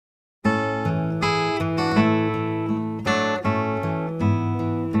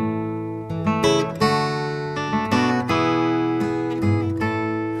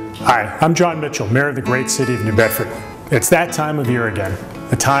Hi, I'm Jon Mitchell, Mayor of the great city of New Bedford. It's that time of year again,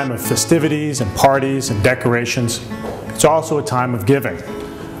 a time of festivities and parties and decorations. It's also a time of giving.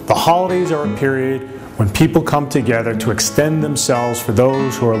 The holidays are a period when people come together to extend themselves for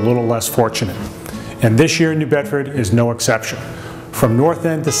those who are a little less fortunate. And this year in New Bedford is no exception. From North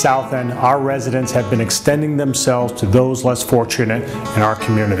End to South End, our residents have been extending themselves to those less fortunate in our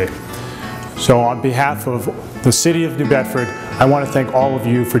community. So on behalf of the City of New Bedford, I want to thank all of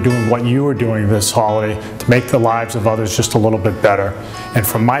you for doing what you are doing this holiday to make the lives of others just a little bit better. And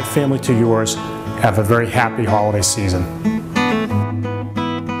from my family to yours, have a very happy holiday season.